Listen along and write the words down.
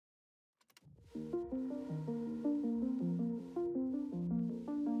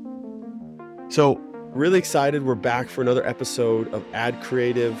So, really excited. We're back for another episode of Ad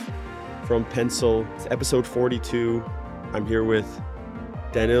Creative from Pencil. It's episode 42. I'm here with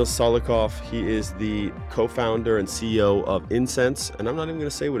Daniil Solikov. He is the co-founder and CEO of Insense. And I'm not even going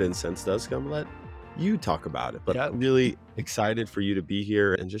to say what Insense does. I'm going to let you talk about it. But I'm really excited for you to be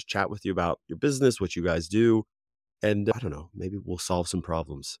here and just chat with you about your business, what you guys do. And I don't know, maybe we'll solve some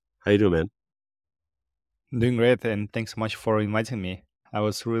problems. How you doing, man? Doing great, and thanks so much for inviting me. I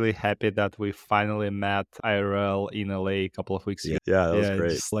was really happy that we finally met IRL in LA a couple of weeks ago. Yeah, that was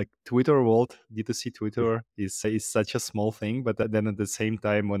great. Just like Twitter world, D2C Twitter is such a small thing, but then at the same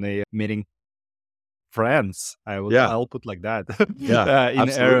time, when I meeting friends, I'll put like that. In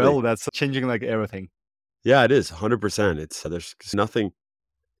absolutely. IRL, that's changing like everything. Yeah, it is 100%. There's nothing.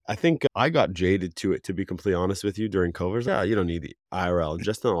 I think I got jaded to it, to be completely honest with you, during COVID. Yeah, you don't need the IRL.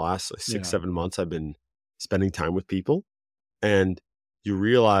 Just in the last 6-7 months, I've been spending time with people, and you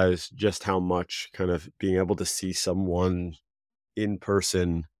realize just how much kind of being able to see someone in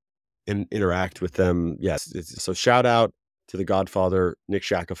person and interact with them. Yes. So shout out to the Godfather, Nick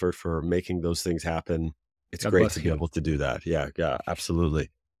Shackelford, for making those things happen. It's God great bless to be you. able to do that. Yeah, absolutely.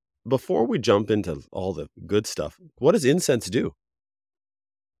 Before we jump into all the good stuff, what does Insense do?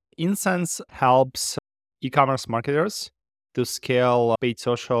 Insense helps e-commerce marketers to scale paid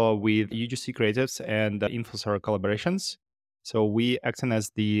social with UGC creatives and influencer collaborations. So we acting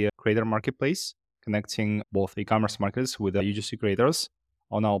as the creator marketplace, connecting both e-commerce marketers with UGC creators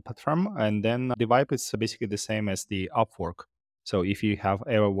on our platform. And then the vibe is basically the same as the Upwork. So if you have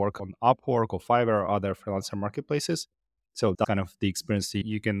ever worked on Upwork or Fiverr or other freelancer marketplaces, so that's kind of the experience that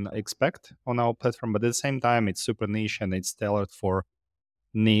you can expect on our platform. But at the same time, it's super niche and it's tailored for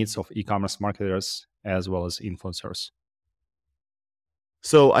needs of e-commerce marketers as well as influencers.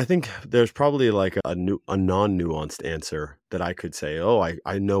 So I think there's probably like a non-nuanced answer that I could say, oh,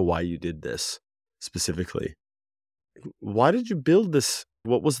 I know why you did this specifically. Why did you build this?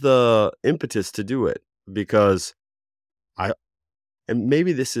 What was the impetus to do it? Because and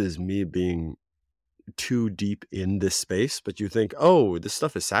maybe this is me being too deep in this space, but you think, oh, this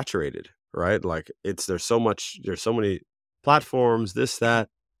stuff is saturated, right? Like there's so many platforms, this, that.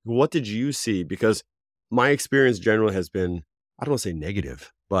 What did you see? Because my experience generally has been, I don't want to say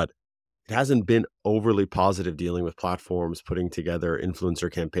negative, but it hasn't been overly positive dealing with platforms, putting together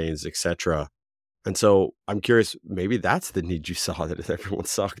influencer campaigns, etc. And so I'm curious, maybe that's the need you saw, that everyone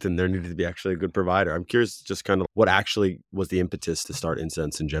sucked and there needed to be actually a good provider. I'm curious just kind of what actually was the impetus to start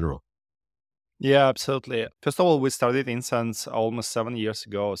Insense in general. Yeah, absolutely. First of all, we started Insense almost 7 years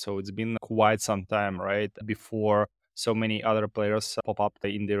ago. So it's been quite some time, right? Before so many other players pop up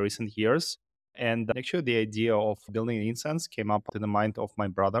in the recent years. And actually, the idea of building Insense came up in the mind of my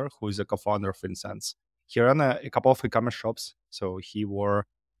brother, who is a co-founder of Insense. He ran a couple of e-commerce shops. So he were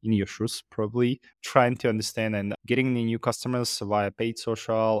in your shoes, probably trying to understand and getting the new customers via paid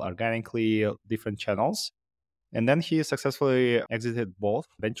social, organically, different channels. And then he successfully exited both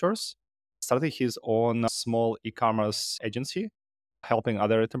ventures, started his own small e-commerce agency, helping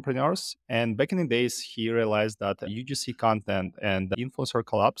other entrepreneurs. And back in the days, he realized that UGC content and influencer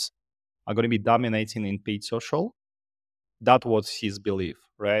collabs are going to be dominating in paid social. That was his belief,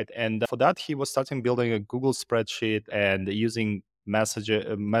 right? And for that, he was starting building a Google spreadsheet and using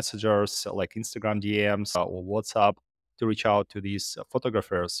messengers like Instagram DMs or WhatsApp to reach out to these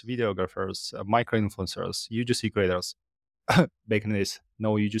photographers, videographers, micro influencers, UGC creators. Back in this,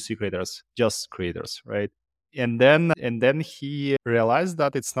 no UGC creators, just creators, right? And then he realized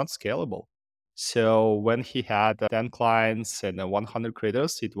that it's not scalable. So when he had 10 clients and 100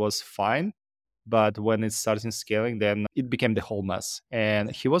 creators, it was fine. But when it started scaling, then it became the whole mess. And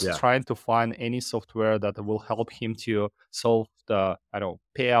he was trying to find any software that will help him to solve the,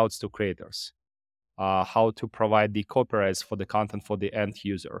 payouts to creators, how to provide the copyrights for the content for the end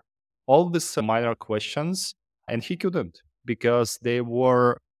user. All these minor questions, and he couldn't, because there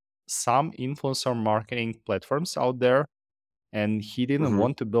were some influencer marketing platforms out there, and he didn't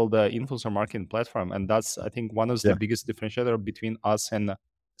want to build an influencer marketing platform. And that's, I think, one of the biggest differentiator between us and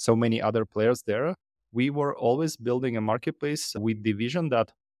so many other players there. We were always building a marketplace with the vision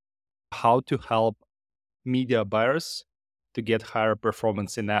that how to help media buyers to get higher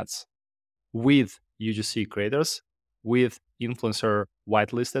performance in ads with UGC creators, with influencer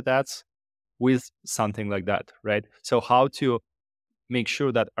whitelisted ads, with something like that, right? So how to make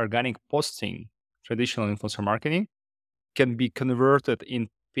sure that organic posting, traditional influencer marketing, can be converted in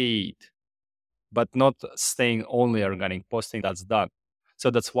paid, but not staying only organic posting. That's done.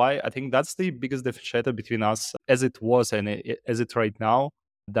 So that's why I think that's the biggest differentiator between us as it was and as it right now.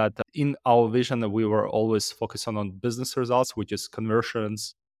 That in our vision, we were always focused on business results, which is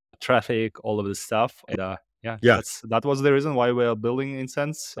conversions, traffic, all of this stuff. And yeah, Yeah. that was the reason why we are building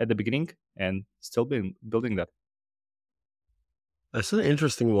Incense at the beginning and still been building that. That's an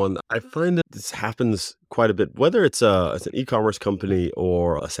interesting one. I find that this happens quite a bit, whether it's an e-commerce company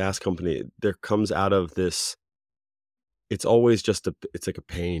or a SaaS company, there comes out of this, it's always just it's like a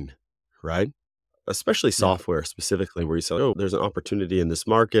pain, right? Especially Yeah. software specifically, where you say, oh, there's an opportunity in this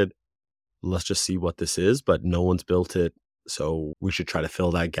market. Let's just see what this is, but no one's built it. So we should try to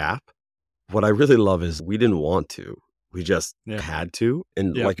fill that gap. What I really love is we didn't want to, we just Yeah. had to.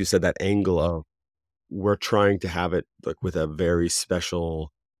 And Yeah. like you said, that angle of we're trying to have it like with a very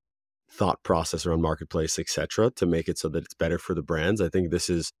special thought process around marketplace, etc., to make it so that it's better for the brands. I think this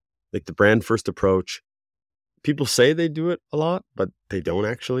is like the brand first approach. People say they do it a lot, but they don't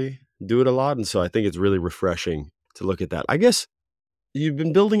actually do it a lot. And so I think it's really refreshing to look at that. I guess you've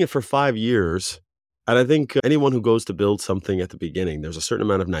been building it for 5 years. And I think anyone who goes to build something at the beginning, there's a certain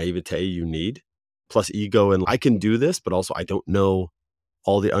amount of naivete you need, plus ego. And I can do this, but also I don't know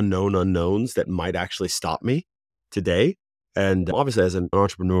all the unknown unknowns that might actually stop me today. And obviously, as an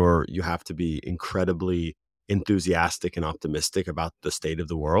entrepreneur, you have to be incredibly enthusiastic and optimistic about the state of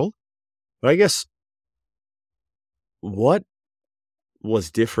the world. But I guess what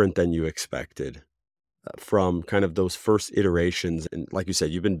was different than you expected from kind of those first iterations? And like you said,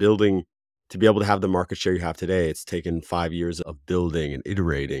 you've been building to be able to have the market share you have today. It's taken 5 years of building and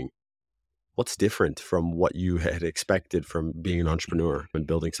iterating. What's different from what you had expected from being an entrepreneur and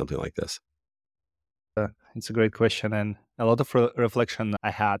building something like this? It's a great question, and a lot of reflection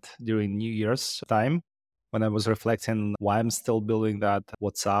I had during New Year's time when I was reflecting why I'm still building that,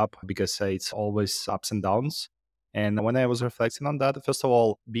 what's up, because it's always ups and downs. And when I was reflecting on that, first of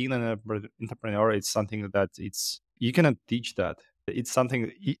all, being an entrepreneur, it's something that you cannot teach that. It's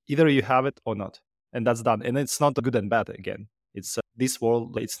something either you have it or not, and that's done. And it's not good and bad again. It's this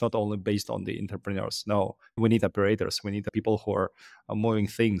world. It's not only based on the entrepreneurs. No, we need operators. We need people who are moving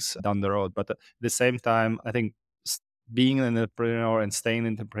things down the road. But at the same time, I think being an entrepreneur and staying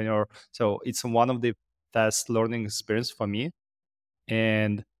an entrepreneur, so it's one of the best learning experience for me.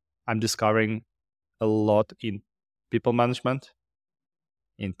 And I'm discovering a lot in people management,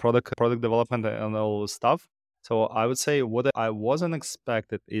 in product development, and all this stuff. So I would say what I wasn't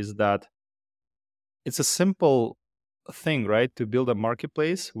expected is that it's a simple thing, right? To build a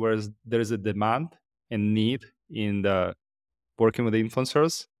marketplace where there is a demand and need in the working with the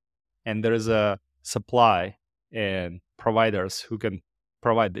influencers, and there is a supply and providers who can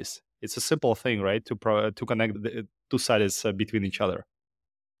provide this. It's a simple thing, right? To connect the two sides between each other.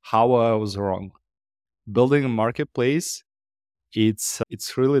 How I was wrong. Building a marketplace, it's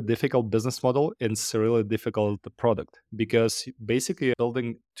really difficult business model and it's a really difficult product because basically you're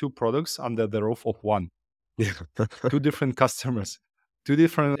building two products under the roof of one. Yeah. Two different customers, two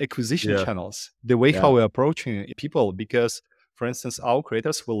different acquisition Yeah. channels, the way Yeah. how we're approaching people. Because, for instance, our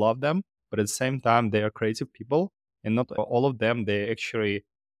creators, we love them, but at the same time, they are creative people, and not all of them, they actually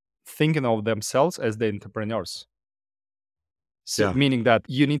thinking of themselves as the entrepreneurs. So, Yeah. meaning that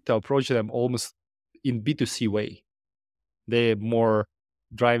you need to approach them almost in B2C way. They're more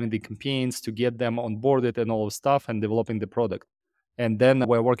driving the campaigns to get them onboarded and all of stuff and developing the product. And then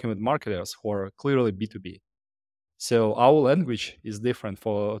we're working with marketers who are clearly B2B. So our language is different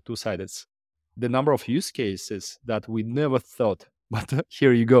for two sided. The number of use cases that we never thought, but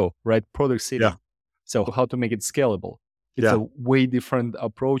here you go, right? Product city. Yeah. So how to make it scalable? It's Yeah. a way different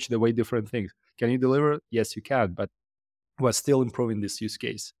approach, the way different things. Can you deliver? Yes, you can, but we're still improving this use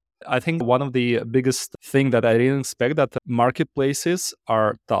case. I think one of the biggest thing that I didn't expect that marketplaces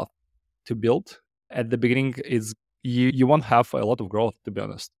are tough to build. At the beginning, is you won't have a lot of growth, to be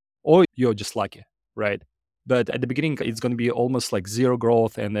honest, or you're just lucky, right? But at the beginning, it's going to be almost like zero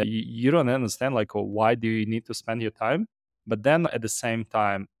growth, and you don't understand like why do you need to spend your time. But then at the same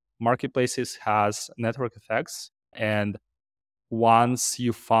time, marketplaces has network effects, and once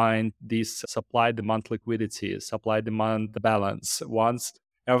you find this supply demand liquidity, supply demand balance, once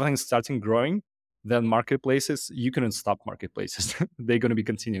everything's starting growing, then marketplaces, you couldn't stop marketplaces. They're going to be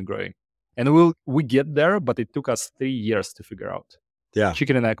continuing growing. And we get there, but it took us 3 years to figure out. Yeah.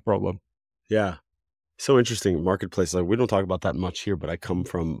 Chicken and egg problem. Yeah. So interesting. Marketplace. Like we don't talk about that much here, but I come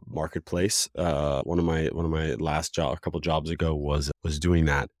from marketplace. One of my last job, a couple jobs ago, was doing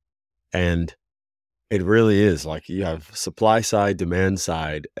that, and it really is like you have supply side, demand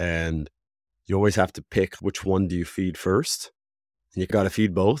side, and you always have to pick which one do you feed first. You got to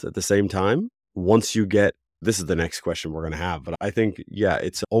feed both at the same time. Once you get, this is the next question we're going to have, but I think, yeah,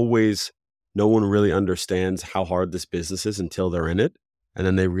 it's always, no one really understands how hard this business is until they're in it. And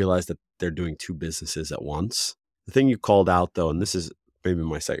then they realize that they're doing two businesses at once. The thing you called out though, and this is maybe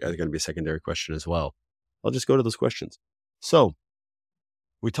going to be a secondary question as well. I'll just go to those questions. So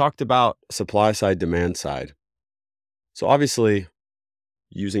we talked about supply side, demand side. So obviously,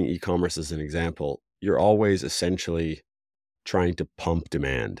 using e-commerce as an example, you're always essentially trying to pump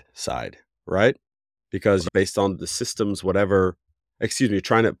demand side, right? Because based on the systems,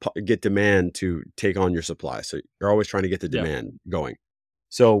 trying to get demand to take on your supply. So you're always trying to get the demand going.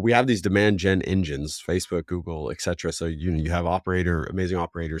 So we have these demand gen engines, Facebook, Google, etc. So you have amazing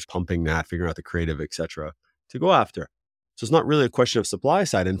operators pumping that, figuring out the creative, etc. to go after. So it's not really a question of supply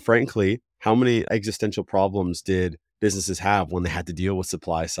side. And frankly, how many existential problems did businesses have when they had to deal with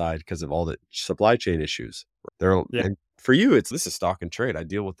supply side because of all the supply chain issues? And for you, this is stock and trade. I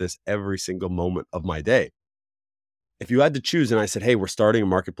deal with this every single moment of my day. If you had to choose and I said, hey, we're starting a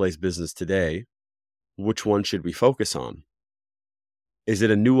marketplace business today, which one should we focus on? Is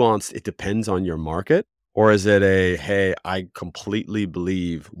it a nuanced, it depends on your market? Or is it hey, I completely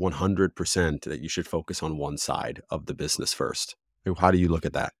believe 100% that you should focus on one side of the business first? How do you look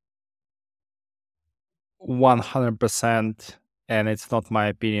at that? 100%. And it's not my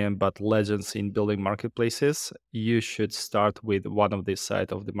opinion, but legends in building marketplaces, you should start with one of these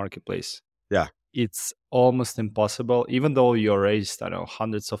sides of the marketplace. Yeah. It's almost impossible, even though you're raised,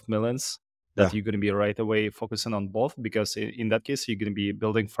 hundreds of millions, that you're going to be right away focusing on both, because in that case, you're going to be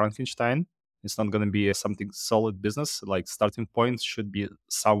building Frankenstein. It's not going to be something solid business. Like starting point should be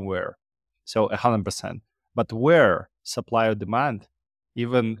somewhere. So 100%. But where supply or demand,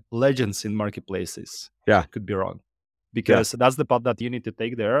 even legends in marketplaces could be wrong. Because that's the path that you need to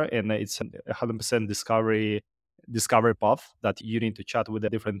take there. And it's 100% discovery path that you need to chat with the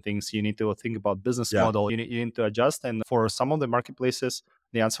different things. You need to think about business model. You need to adjust. And for some of the marketplaces,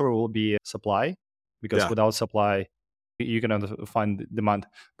 the answer will be supply, because without supply, you cannot find demand.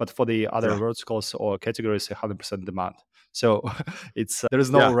 But for the other verticals or categories, 100% demand. So there is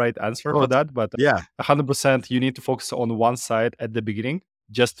no right answer for that. But 100%, you need to focus on one side at the beginning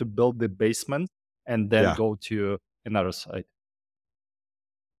just to build the basement and then go to another side.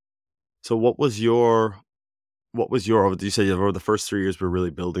 So what was your, you said over the first 3 years, we're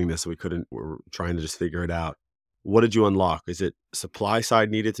really building this. We're trying to just figure it out. What did you unlock? Is it supply side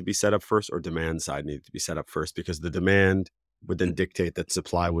needed to be set up first or demand side needed to be set up first? Because the demand would then dictate that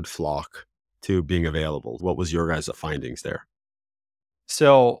supply would flock to being available. What was your guys' findings there?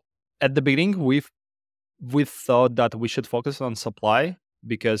 So at the beginning, we thought that we should focus on supply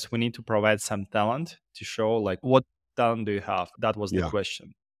because we need to provide some talent to show like what talent do you have? That was the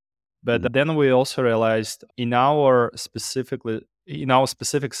question. But then we also realized in our specific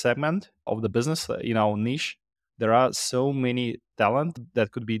segment of the business, in our niche, there are so many talent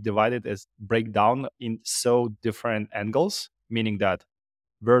that could be divided as breakdown in so different angles, meaning that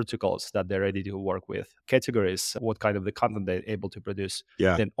verticals that they're ready to work with, categories, what kind of the content they're able to produce,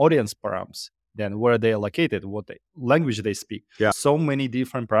 then audience params, then where they're located, what language they speak. So many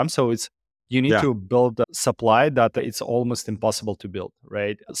different params. So you need to build a supply that it's almost impossible to build,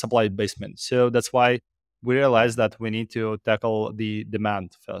 right? Supply basement. So that's why we realized that we need to tackle the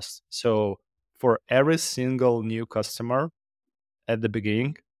demand first. So for every single new customer at the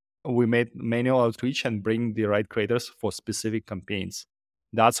beginning, we made manual outreach and bring the right creators for specific campaigns.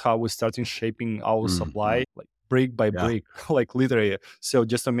 That's how we're starting shaping our supply, like brick by brick, like literally. So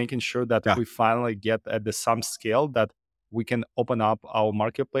just making sure that we finally get at some scale that we can open up our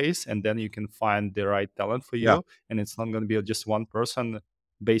marketplace, and then you can find the right talent for you. And it's not going to be just one person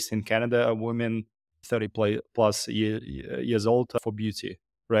based in Canada, a woman 30 plus years old for beauty,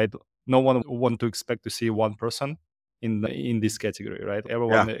 right? No one want to expect to see one person in this category, right?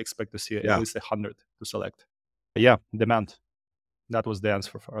 Everyone expect to see at least 100 to select. Demand. That was the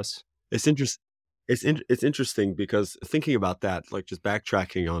answer for us. It's interesting. It's interesting because thinking about that, like just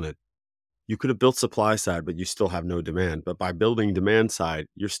backtracking on it, you could have built supply side, but you still have no demand. But by building demand side,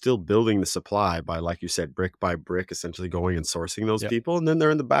 you're still building the supply by, like you said, brick by brick, essentially going and sourcing those people. And then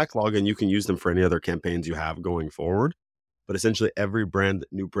they're in the backlog and you can use them for any other campaigns you have going forward. But essentially every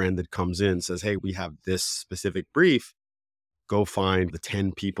new brand that comes in says, hey, we have this specific brief. Go find the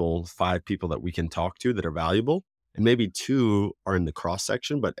 10 people, 5 people that we can talk to that are valuable. And maybe 2 are in the cross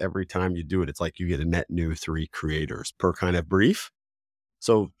section, but every time you do it, it's like you get a net new 3 creators per kind of brief.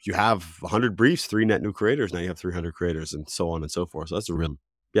 So you have 100 briefs, 3 net new creators. Now you have 300 creators and so on and so forth. So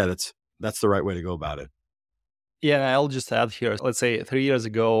that's that's the right way to go about it. Yeah, and I'll just add here, let's say 3 years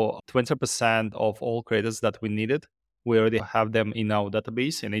ago, 20% of all creators that we needed, we already have them in our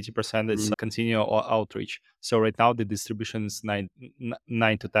database, and 80% is continual outreach. So right now the distribution is 9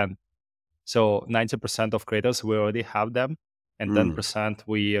 to 10. So 90% of creators, we already have them, and 10%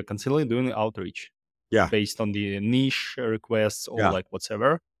 we are continually doing outreach. Yeah. based on the niche requests or Yeah. like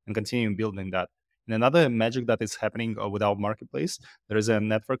whatever, and continue building that. And another magic that is happening with our marketplace, there is a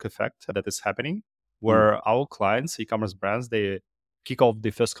network effect that is happening Mm. where our clients, e-commerce brands, they kick off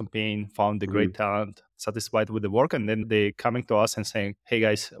the first campaign, found the great talent, satisfied with the work, and then they coming to us and saying, "Hey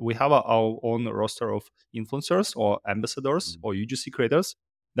guys, we have our own roster of influencers or ambassadors or UGC creators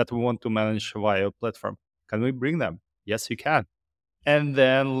that we want to manage via your platform. Can we bring them?" Yes, you can. And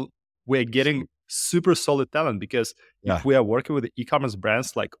then we're getting super solid talent because Yeah. if we are working with e-commerce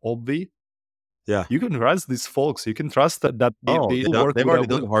brands like Obvi, Yeah. you can trust these folks. You can trust that Oh, they work they've with already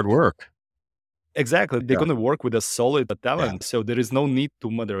done the hard work. exactly. They're Yeah. going to work with a solid Yeah. talent. So there is no need to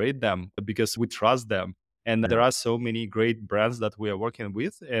moderate them because we trust them. And there Yeah. are so many great brands that we are working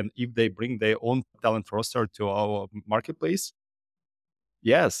with. And if they bring their own talent roster to our marketplace,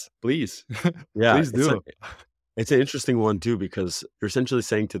 yes, please. Yeah. Please do. It's an interesting one too, because you're essentially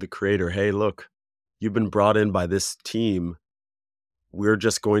saying to the creator, hey, look, you've been brought in by this team. We're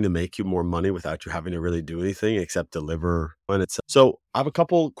just going to make you more money without you having to really do anything except deliver on itself. So I have a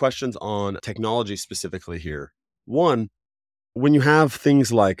couple questions on technology specifically here. One, when you have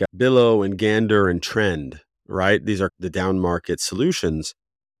things like Billo and Gander and Trend, right? These are the down market solutions.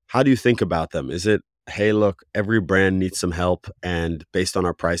 How do you think about them? Is it, hey, look, every brand needs some help, and based on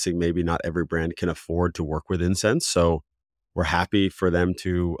our pricing, maybe not every brand can afford to work with Incense, so we're happy for them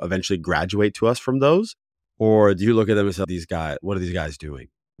to eventually graduate to us from those? Or do you look at them and say, these guys, what are these guys doing?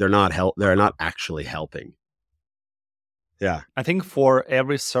 They're not actually helping. Yeah. I think for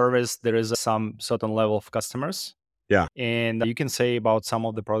every service, there is some certain level of customers. Yeah. And you can say about some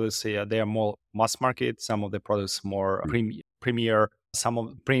of the products, they are more mass market, some of the products more premier, some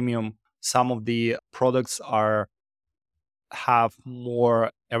of premium, some of the products are have more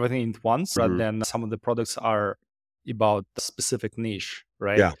everything at once rather than some of the products are about a specific niche,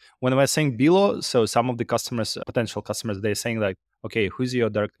 right? Yeah. When we're saying below, so some of the customers, potential customers, they're saying like, okay, who's your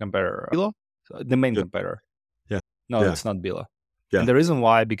direct competitor? Below, the main Yeah. competitor. Yeah. No, Yeah. it's not Bilo. Yeah. And the reason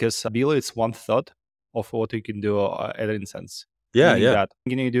why, because Bilo is one third of what you can do at Incense. Yeah. Meaning Yeah. that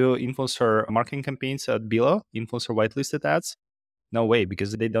can you do influencer marketing campaigns at Bilo, influencer whitelisted ads? No way,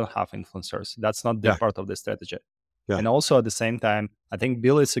 because they don't have influencers. That's not their Yeah. part of the strategy. Yeah. And also at the same time, I think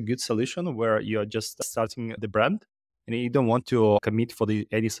Bilo is a good solution where you're just starting the brand and you don't want to commit for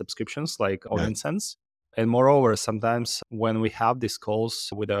any subscriptions like on Yeah. Incense. And moreover, sometimes when we have these calls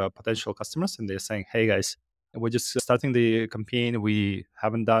with potential customers and they're saying, hey guys, we're just starting the campaign. We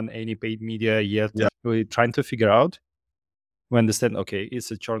haven't done any paid media yet. Yeah. We're trying to figure out. We understand, okay,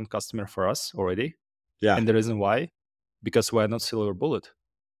 it's a churn customer for us already. Yeah. And the reason why, because we're not silver bullet.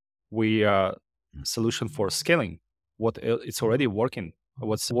 We are solution for scaling. What it's already working.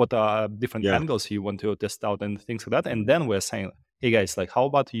 What different Yeah. angles you want to test out and things like that. And then we're saying, hey guys, like how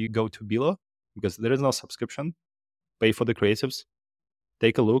about you go to Bilo because there is no subscription, pay for the creatives,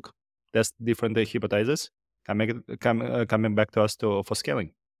 take a look, test different hypotheses, coming back to us for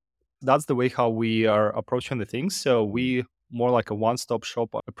scaling. That's the way how we are approaching the things. So we more like a one-stop shop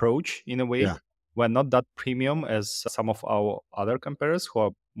approach in a way. Yeah. We're not that premium as some of our other competitors who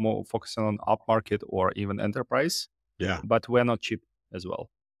are more focusing on upmarket or even enterprise. Yeah. But we're not cheap as well.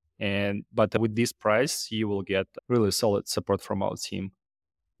 But with this price, you will get really solid support from our team.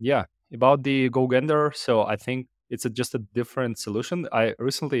 Yeah. About the GoGander, so I think it's just a different solution. I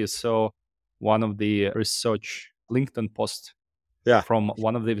recently saw one of the research LinkedIn posts from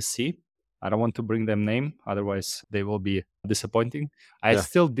one of the VC. I don't want to bring them name, otherwise they will be disappointing. I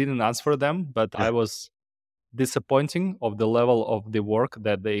still didn't answer them, but I was disappointing of the level of the work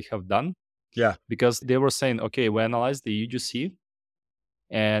that they have done. Yeah. Because they were saying, okay, we analyzed the UGC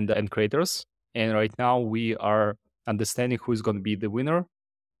and creators, and right now we are understanding who is going to be the winner,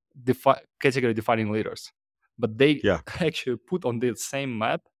 category defining leaders. But they actually put on the same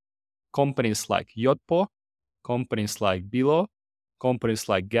map companies like Yotpo, companies like Bilo, companies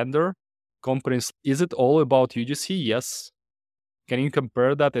like Gander, companies. Is it all about UGC? Yes. Can you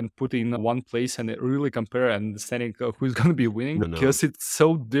compare that and put in one place and really compare and understanding who's going to be winning? No. Because it's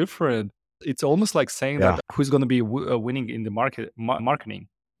so different. It's almost like saying that who's going to be winning in the marketing,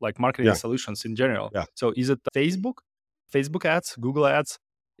 like marketing solutions in general. Yeah. So is it Facebook ads, Google ads,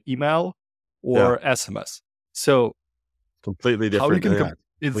 email, or SMS? So completely different. How you can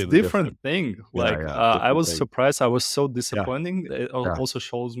it's different thing. Like I was surprised. I was so disappointing. It also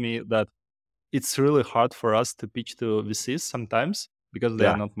shows me that it's really hard for us to pitch to VCs sometimes because they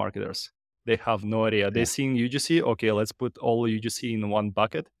are not marketers. They have no idea. They're seeing UGC. Okay, let's put all UGC in one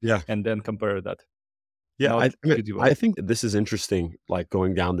bucket and then compare that. Yeah, I think this is interesting, like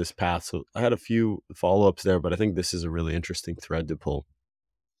going down this path. So I had a few follow-ups there, but I think this is a really interesting thread to pull.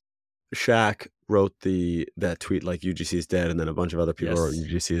 Shaq wrote that tweet like UGC is dead, and then a bunch of other people wrote Yes.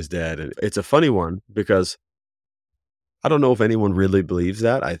 UGC is dead. And it's a funny one because I don't know if anyone really believes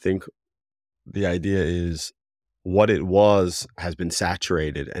that. I think the idea is what it was has been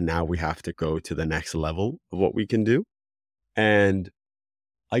saturated, and now we have to go to the next level of what we can do. And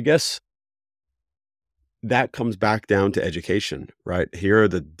I guess that comes back down to education, right? Here are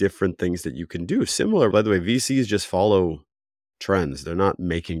the different things that you can do. Similar, by the way, VCs just follow trends. They're not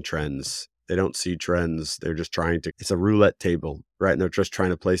making trends. They don't see trends. They're just trying to, it's a roulette table, right? And they're just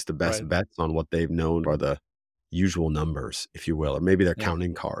trying to place the best Right. bets on what they've known are the usual numbers, if you will, or maybe they're Yeah.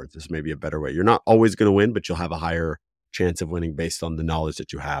 counting cards. Is maybe a better way. You're not always going to win, but you'll have a higher chance of winning based on the knowledge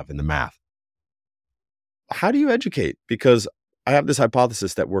that you have in the math. How do you educate? Because I have this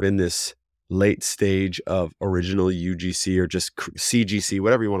hypothesis that we're in this late stage of original UGC or just CGC,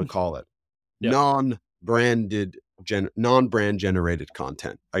 whatever you want to call it, Yeah. non-brand generated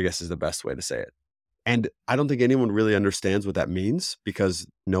content, I guess is the best way to say it. And I don't think anyone really understands what that means because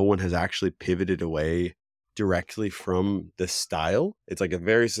no one has actually pivoted away directly from the style. It's like a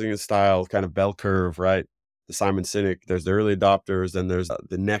very single style kind of bell curve, right? The Simon Sinek, there's the early adopters, then there's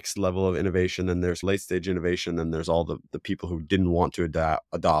the next level of innovation, then there's late stage innovation, then there's all the people who didn't want to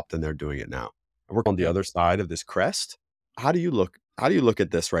adopt and they're doing it now. And we're on the other side of this crest. How do you look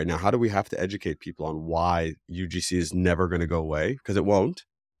at this right now? How do we have to educate people on why UGC is never going to go away? Because it won't.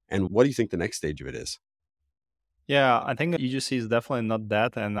 And what do you think the next stage of it is? Yeah, I think UGC is definitely not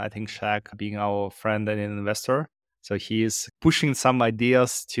that. And I think Shaq, being our friend and an investor, so he is pushing some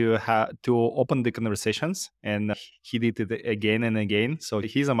ideas to open the conversations, and he did it again and again. So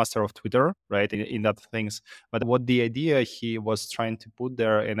he's a master of Twitter, right, in that things. But what the idea he was trying to put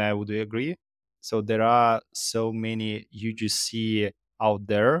there, and I would agree. So there are so many UGC out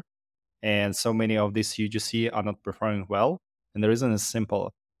there, and so many of these UGC are not performing well. And the reason is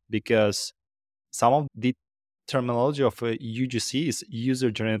simple, because some of the terminology of UGC is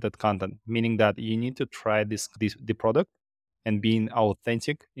user-generated content, meaning that you need to try the product and being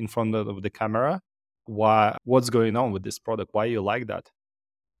authentic in front of the camera. What's going on with this product? Why you like that?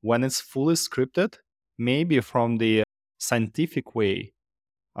 When it's fully scripted, maybe from the scientific way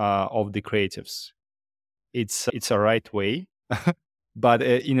of the creatives, it's a right way, but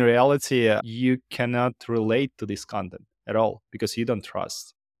in reality, you cannot relate to this content at all because you don't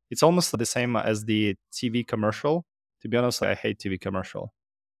trust. It's almost the same as the TV commercial. To be honest, I hate TV commercial.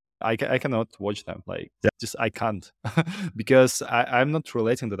 I cannot watch them. Just I can't because I'm not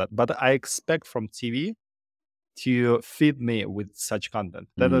relating to that. But I expect from TV to feed me with such content.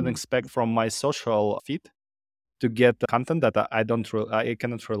 I don't expect from my social feed to get the content that I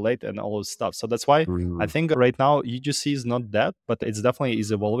cannot relate and all this stuff. So that's why I think right now UGC is not that, but it's definitely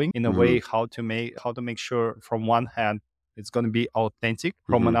is evolving in a way how to make sure from one hand it's going to be authentic.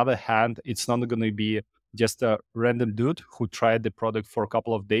 From another hand, it's not going to be just a random dude who tried the product for a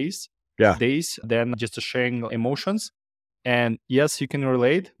couple of days, then just sharing emotions. And yes, you can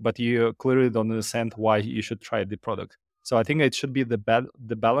relate, but you clearly don't understand why you should try the product. So I think it should be the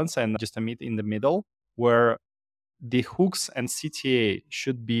balance and just a meet in the middle where the hooks and CTA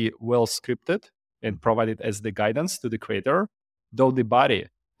should be well scripted and provided as the guidance to the creator, though the body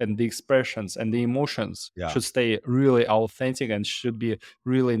and the expressions and the emotions should stay really authentic and should be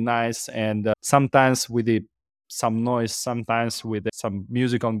really nice. And sometimes with some noise, sometimes with some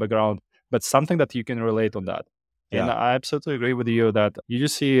music on background, but something that you can relate on that. And I absolutely agree with you that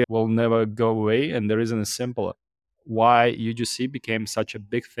UGC will never go away. And the reason is simple. Why UGC became such a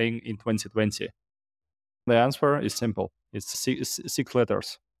big thing in 2020? The answer is simple. It's 6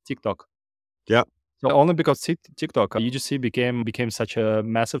 letters. TikTok. Yeah. So only because TikTok, UGC became such a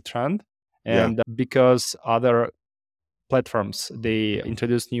massive trend, and because other platforms they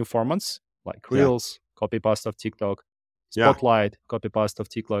introduced new formats like Reels, copy paste of TikTok, Spotlight, copy paste of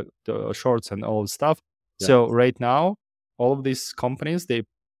TikTok, Shorts, and all this stuff. So right now, all of these companies they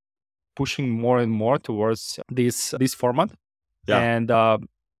pushing more and more towards this format, and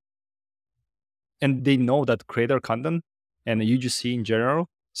they know that creator content and UGC in general,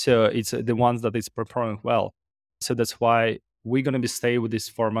 so it's the ones that is performing well. So that's why we're going to be stay with these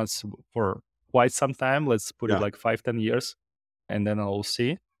formats for quite some time. Let's put it like 5-10 years, and then I'll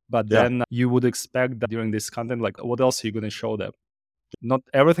see. But then you would expect that during this content, like what else are you going to show them? Not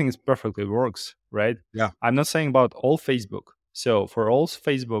everything is perfectly works, right? Yeah. I'm not saying about all Facebook. So for all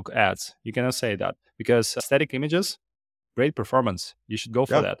Facebook ads, you cannot say that because static images, great performance. You should go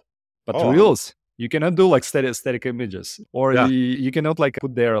for that. But Reels, you cannot do like static images, or you cannot like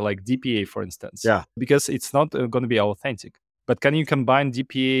put there like DPA, for instance, because it's not going to be authentic. But can you combine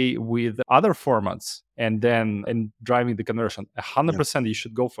DPA with other formats and driving the conversion? 100% you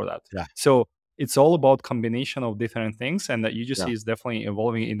should go for that. Yeah. So it's all about combination of different things, and that UGC Yeah. is definitely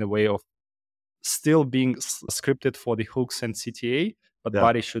evolving in the way of still being scripted for the hooks and CTA, but Yeah.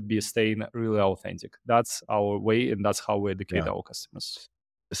 body should be staying really authentic. That's our way, and that's how we educate our customers.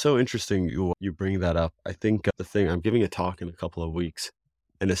 It's so interesting you bring that up. I think the thing, I'm giving a talk in a couple of weeks,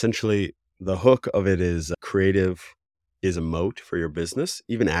 and essentially the hook of it is creative is a moat for your business.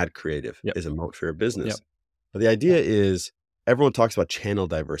 Even ad creative Yep. is a moat for your business. Yep. But the idea is everyone talks about channel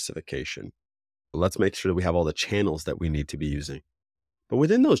diversification. Let's make sure that we have all the channels that we need to be using. But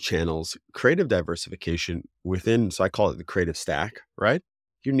within those channels, creative diversification within, so I call it the creative stack, right?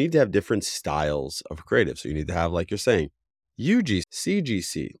 You need to have different styles of creative. So you need to have, like you're saying, UGC,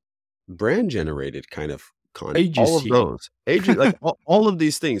 CGC, brand generated kind of content, all of AGC. those, AG, like all of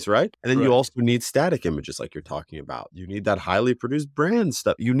these things, right? And then you Right. also need static images, like you're talking about. You need that highly produced brand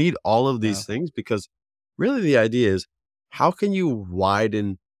stuff. You need all of these things because really the idea is how can you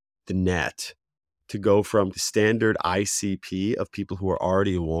widen the net to go from standard ICP of people who are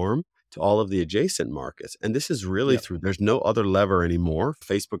already warm to all of the adjacent markets. And this is really through, there's no other lever anymore.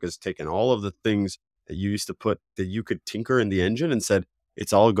 Facebook has taken all of the things that you used to put that you could tinker in the engine and said,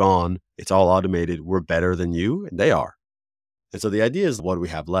 it's all gone. It's all automated. We're better than you. And they are. And so the idea is what do we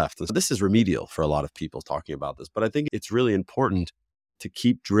have left? And so this is remedial for a lot of people talking about this, but I think it's really important to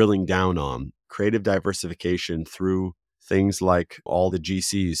keep drilling down on creative diversification through things like all the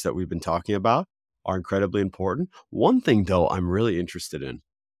GCs that we've been talking about are incredibly important. One thing though, I'm really interested in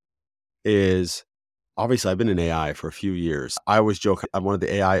is obviously I've been in AI for a few years. I always joke I'm one of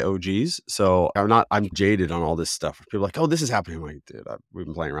the AI OGs. So I'm jaded on all this stuff. People are like, oh, this is happening. I'm like, dude, we've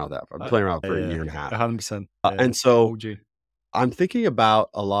been playing around with that. I've been playing around for a year and a half. 100%. And so OG. I'm thinking about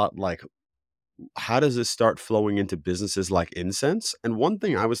a lot like, how does this start flowing into businesses like Incense? And one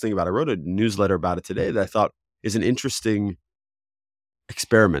thing I was thinking about, I wrote a newsletter about it today that I thought is an interesting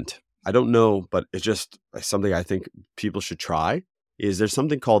experiment. I don't know, but it's just something I think people should try. Is there's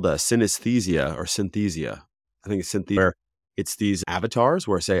something called a synesthesia or synthesia. I think it's synthesia, where it's these avatars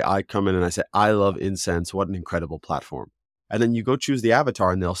where say I come in and I say, I love Incense. What an incredible platform. And then you go choose the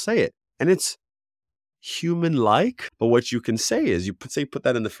avatar and they'll say it. And it's human-like, but what you can say is you put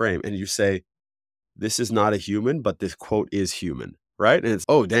that in the frame and you say, this is not a human, but this quote is human, right? And it's,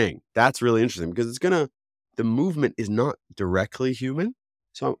 oh, dang, that's really interesting because the movement is not directly human.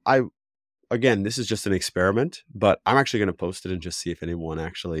 So again, this is just an experiment, but I'm actually going to post it and just see if anyone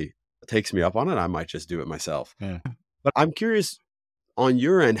actually takes me up on it. I might just do it myself. Yeah. But I'm curious on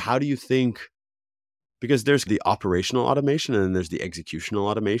your end, how do you think, because there's the operational automation and then there's the executional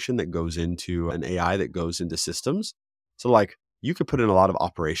automation that goes into an AI that goes into systems. So like you could put in a lot of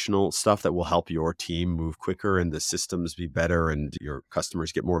operational stuff that will help your team move quicker and the systems be better and your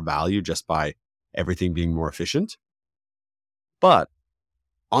customers get more value just by everything being more efficient. But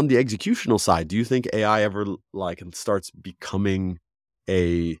on the executional side, do you think AI ever like starts becoming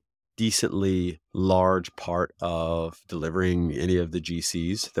a decently large part of delivering any of the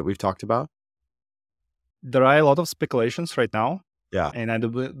GCs that we've talked about? There are a lot of speculations right now. Yeah. And I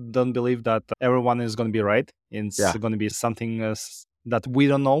don't believe that everyone is going to be right. It's going to be something that we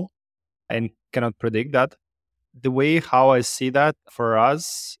don't know and cannot predict that. The way how I see that for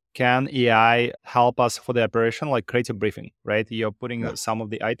us, can AI help us for the operation, like creative briefing, right? You're putting some of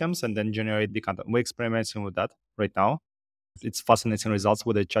the items and then generate the content. We're experimenting with that right now. It's fascinating results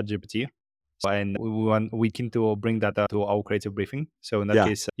with the ChatGPT. And we can to bring that to our creative briefing. So in that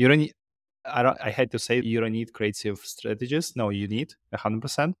case, you don't need, I had to say you don't need creative strategists. No, you need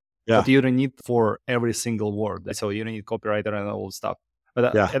 100%. But you don't need for every single word. So you don't need copywriter and all stuff.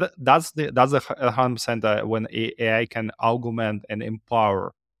 But that's the 100% when AI can augment and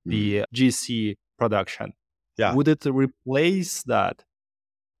empower the GC production. Yeah. Would it replace that?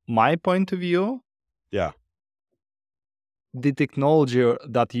 My point of view, the technology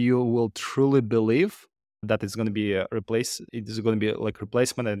that you will truly believe that it's going to be replaced, it is going to be like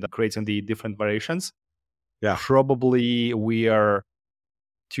replacement and creating the different variations. Probably we are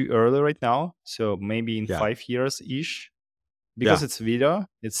too early right now. So maybe in 5 years-ish. Because it's video,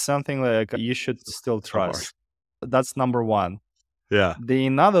 it's something like you should still trust. That's number one. The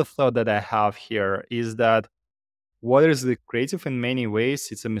another thought that I have here is that what is the creative in many ways,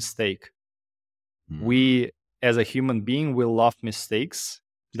 it's a mistake. We, as a human being, we love mistakes.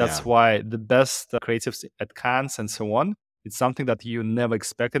 That's why the best creatives at Cannes and so on, it's something that you never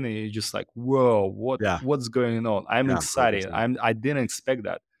expected and you're just like, whoa, what's going on? I'm excited. I didn't expect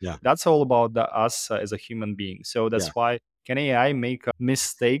that. That's all about us as a human being. So that's why can AI make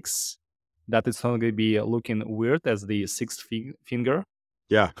mistakes that it's not going to be looking weird as the sixth finger.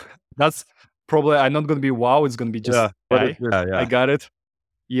 Yeah. That's probably I'm not going to be wow. It's going to be just Yeah. But AI. yeah, I yeah. got it.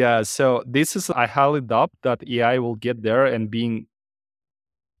 Yeah. So this is I highly doubt that AI will get there and being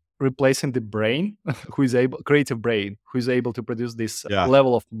replacing the brain, creative brain, who is able to produce this Yeah.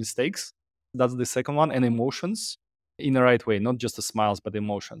 level of mistakes. That's the second one, and emotions in the right way, not just the smiles, but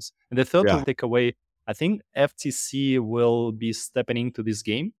emotions. And the third Yeah. takeaway, I think FTC will be stepping into this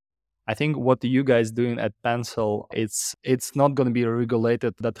game. I think what you guys doing at Pencil, it's not going to be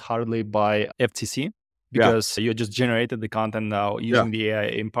regulated that hardly by FTC Yeah. because you just generated the content now Yeah. using the AI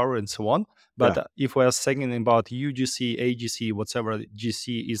Empower and so on. Yeah. But if we're saying about UGC, AGC, whatever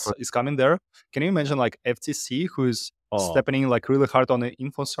GC Huh. is coming there, can you imagine like FTC who's Oh, stepping in like really hard on the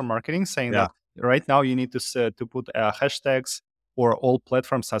influencer marketing, saying yeah. that right now you need to put hashtags, or all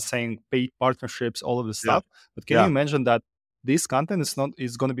platforms are saying paid partnerships, all of this Yeah. stuff. But can you Yeah. imagine that this content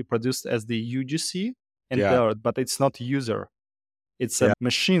is going to be produced as the UGC and Yeah. there, but it's not user. It's Yeah. a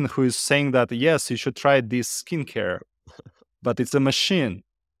machine who is saying that yes, you should try this skincare, but it's a machine.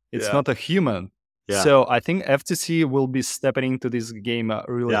 It's Yeah. not a human. Yeah. So I think FTC will be stepping into this game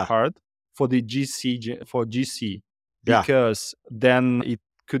really Yeah. hard for the GC Yeah. because then it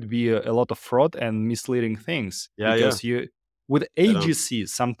could be a lot of fraud and misleading things. Yeah. Yeah. Because you with They don't. AGC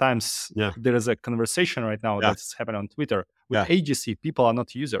sometimes Yeah. there is a conversation right now Yeah. that's happening on Twitter. With Yeah. AGC, people are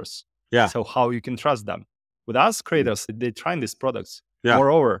not users. Yeah. So how you can trust them? With us creators, they trying these products. Yeah.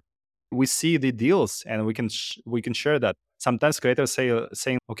 Moreover, we see the deals and we can share that. Sometimes creators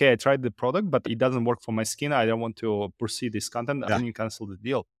saying, okay, I tried the product, but it doesn't work for my skin. I don't want to pursue this content. Yeah. And you cancel the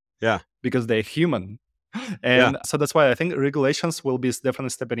deal. Yeah. Because they're human. And so that's why I think regulations will be definitely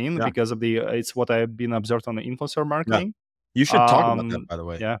stepping in because of it's what I've been observed on the influencer marketing. You should talk about that, by the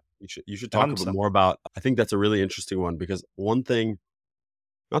way. Yeah. You should talk 100%. more about. I think that's a really interesting one because one thing,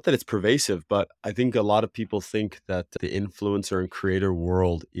 not that it's pervasive, but I think a lot of people think that the influencer and creator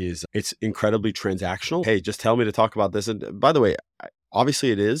world it's incredibly transactional. Hey, just tell me to talk about this. And by the way,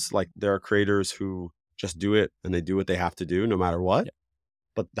 obviously it is. Like there are creators who just do it and they do what they have to do no matter what. Yeah.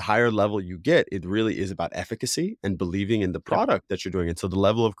 But the higher level you get, it really is about efficacy and believing in the product that you're doing. And so the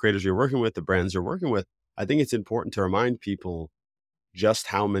level of creators you're working with, the brands you're working with, I think it's important to remind people just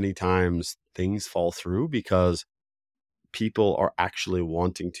how many times things fall through because people are actually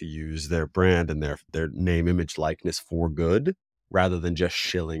wanting to use their brand and their name, image, likeness for good rather than just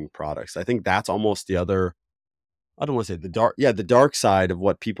shilling products. I think that's almost the other, I don't want to say the dark side of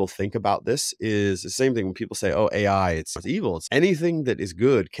what people think about this is the same thing when people say, oh, AI, it's evil. It's anything that is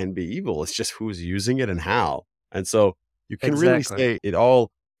good can be evil. It's just who's using it and how. And so you can really say it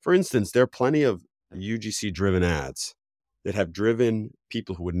all. For instance, there are plenty of UGC driven ads that have driven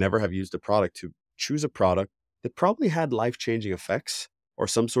people who would never have used a product to choose a product that probably had life-changing effects or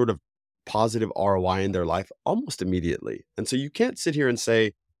some sort of positive ROI in their life almost immediately. And so you can't sit here and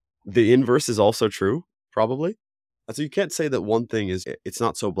say the inverse is also true, probably. And so you can't say that one thing it's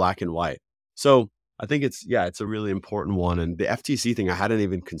not so black and white. So I think it's a really important one. And the FTC thing, I hadn't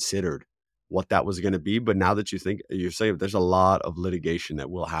even considered what that was going to be. But now that you're saying there's a lot of litigation that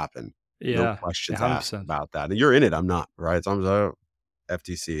will happen. Yeah, no questions 100%. asked about that. And you're in it. I'm not, right? So I'm like,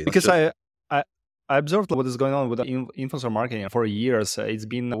 FTC. Because I observed what is going on with the influencer marketing for years. It's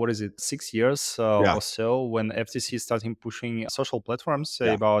been, 6 years or so when FTC started pushing social platforms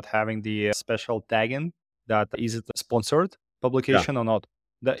about having the special tagging that is it sponsored publication or not.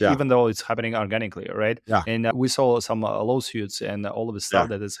 Even though it's happening organically, right? Yeah. And we saw some lawsuits and all of the stuff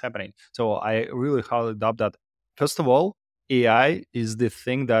that is happening. So I really highly doubt that. First of all, AI is the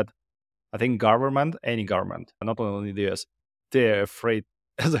thing that I think any government, not only the US, they're afraid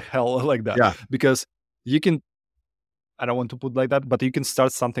as a hell like that. Yeah. Because you can, I don't want to put like that, but you can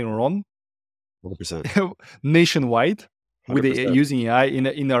start something wrong 100%. nationwide 100%. with using AI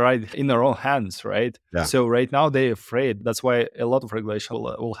in their own hands, right? Yeah. So right now they're afraid. That's why a lot of regulation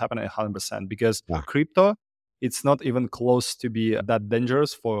will happen at 100% because crypto, it's not even close to be that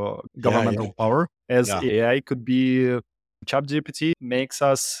dangerous for governmental power as AI could be. ChatGPT makes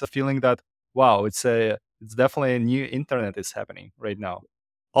us feeling that, wow, it's definitely a new internet is happening right now.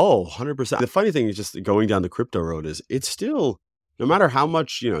 Oh, 100%. The funny thing is just going down the crypto road is it's still, no matter how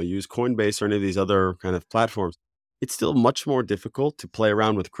much, use Coinbase or any of these other kind of platforms, it's still much more difficult to play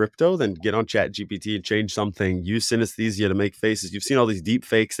around with crypto than get on ChatGPT and change something, use synesthesia to make faces. You've seen all these deep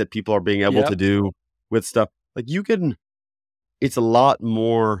fakes that people are being able to do with stuff. Like it's a lot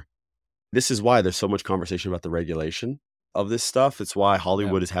more. This is why there's so much conversation about the regulation of this stuff. It's why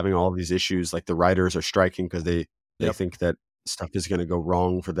Hollywood is having all of these issues. Like the writers are striking because they think that stuff is going to go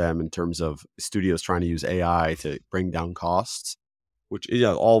wrong for them in terms of studios trying to use AI to bring down costs. which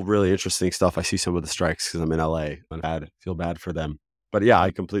all really interesting stuff. I see some of the strikes because I'm in LA and I feel bad for them. But yeah,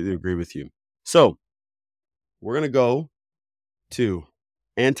 I completely agree with you. So we're going to go to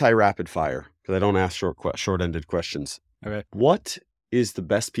anti-rapid fire because I don't ask short-ended questions. Okay. What is the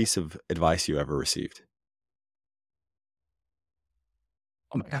best piece of advice you ever received?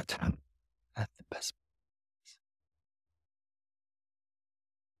 Oh my God. That's the best.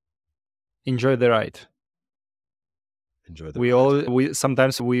 Enjoy the ride. Enjoy the ride. We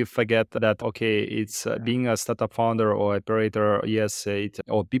sometimes we forget that, okay, it's being a startup founder or operator, yes,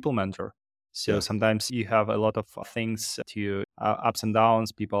 or people mentor. So sometimes you have a lot of things to ups and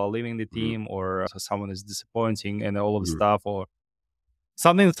downs. People are leaving the team, or someone is disappointing, and all of the stuff, or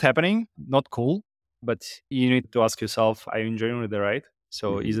something that's happening, not cool. But you need to ask yourself, are you enjoying the ride?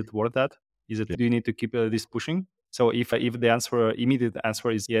 So is it worth that? Do you need to keep this pushing? So if the immediate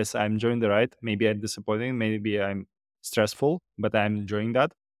answer is yes, I'm enjoying the ride, maybe I'm disappointed, maybe I'm stressful, but I'm enjoying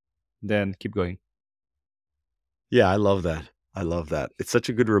that, then keep going. Yeah, I love that. I love that. It's such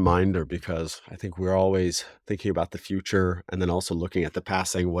a good reminder because I think we're always thinking about the future and then also looking at the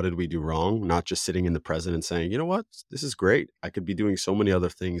past saying, what did we do wrong? Not just sitting in the present and saying, you know what, this is great. I could be doing so many other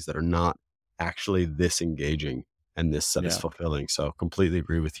things that are not actually this engaging and this fulfilling. So completely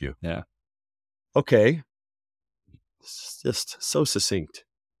agree with you. Yeah. Okay. It's just so succinct.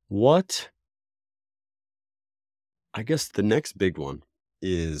 I guess the next big one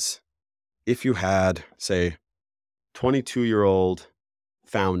is if you had, say, 22-year-old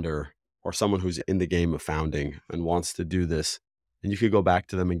founder or someone who's in the game of founding and wants to do this, and you could go back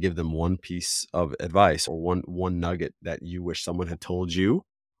to them and give them one piece of advice or one nugget that you wish someone had told you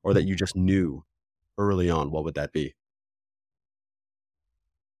or that you just knew early on, what would that be?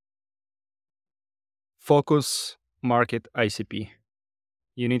 Focus, market, ICP.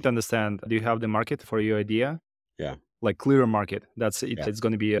 You need to understand, do you have the market for your idea? Yeah. Like clear market. That's it. Yeah. It's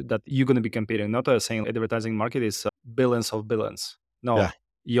going to be that you're going to be competing. Not saying advertising market is billions of billions. No,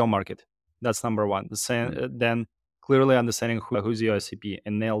 your market. That's number one. Then clearly understanding who's your ICP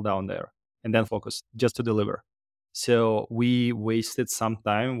and nail down there, and then focus just to deliver. So we wasted some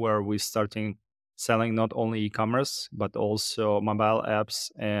time where we starting selling not only e-commerce but also mobile apps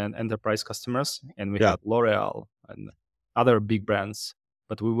and enterprise customers, and we had L'Oreal and other big brands.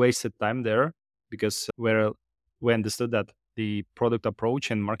 But we wasted time there because we understood that the product approach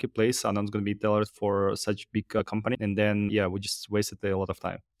and marketplace are not going to be tailored for such big company. And then, we just wasted a lot of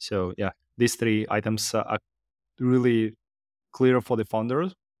time. So these three items are really clear for the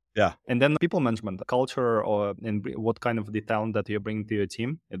founders. Yeah. And then people management, culture, and what kind of the talent that you bring to your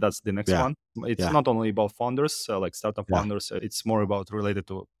team. That's the next one. It's not only about founders, like startup founders. It's more about related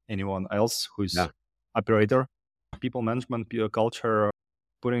to anyone else who's operator. People management, your culture,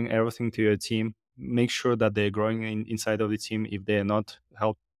 putting everything to your team. Make sure that they're growing inside of the team. If they're not,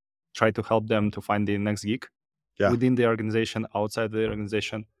 try to help them to find the next gig within the organization, outside the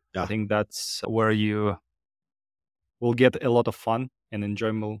organization. I think that's where you will get a lot of fun and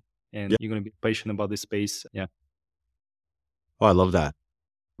enjoyable, and you're going to be patient about the space. Yeah. Oh, I love that.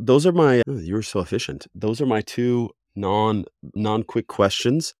 Those are my, you were so efficient. Those are my two non-quick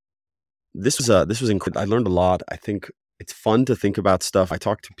questions. This was incredible. I learned a lot. I think it's fun to think about stuff. I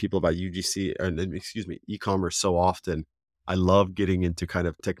talk to people about e-commerce so often. I love getting into kind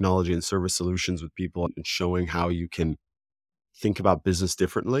of technology and service solutions with people and showing how you can think about business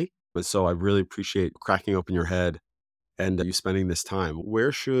differently. And so I really appreciate cracking open your head and you spending this time.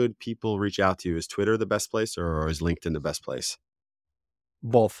 Where should people reach out to you? Is Twitter the best place or is LinkedIn the best place?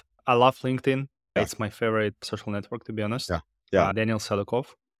 Both. I love LinkedIn. It's my favorite social network, to be honest. Daniel Sadokov.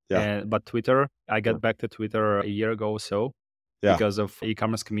 But Twitter, I got back to Twitter a year ago or so because of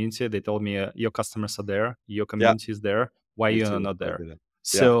e-commerce community. They told me your customers are there, your community is there. Why you're not there?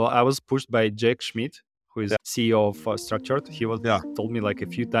 So I was pushed by Jake Schmidt, who is CEO of Structured. He told me like a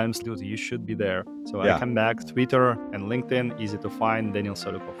few times, dude, you should be there. So I come back, Twitter and LinkedIn, easy to find, Daniel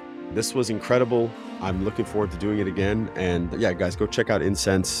Sadokov. This was incredible. I'm looking forward to doing it again. And guys, go check out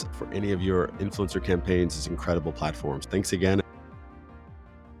Insense for any of your influencer campaigns. It's incredible platforms. Thanks again.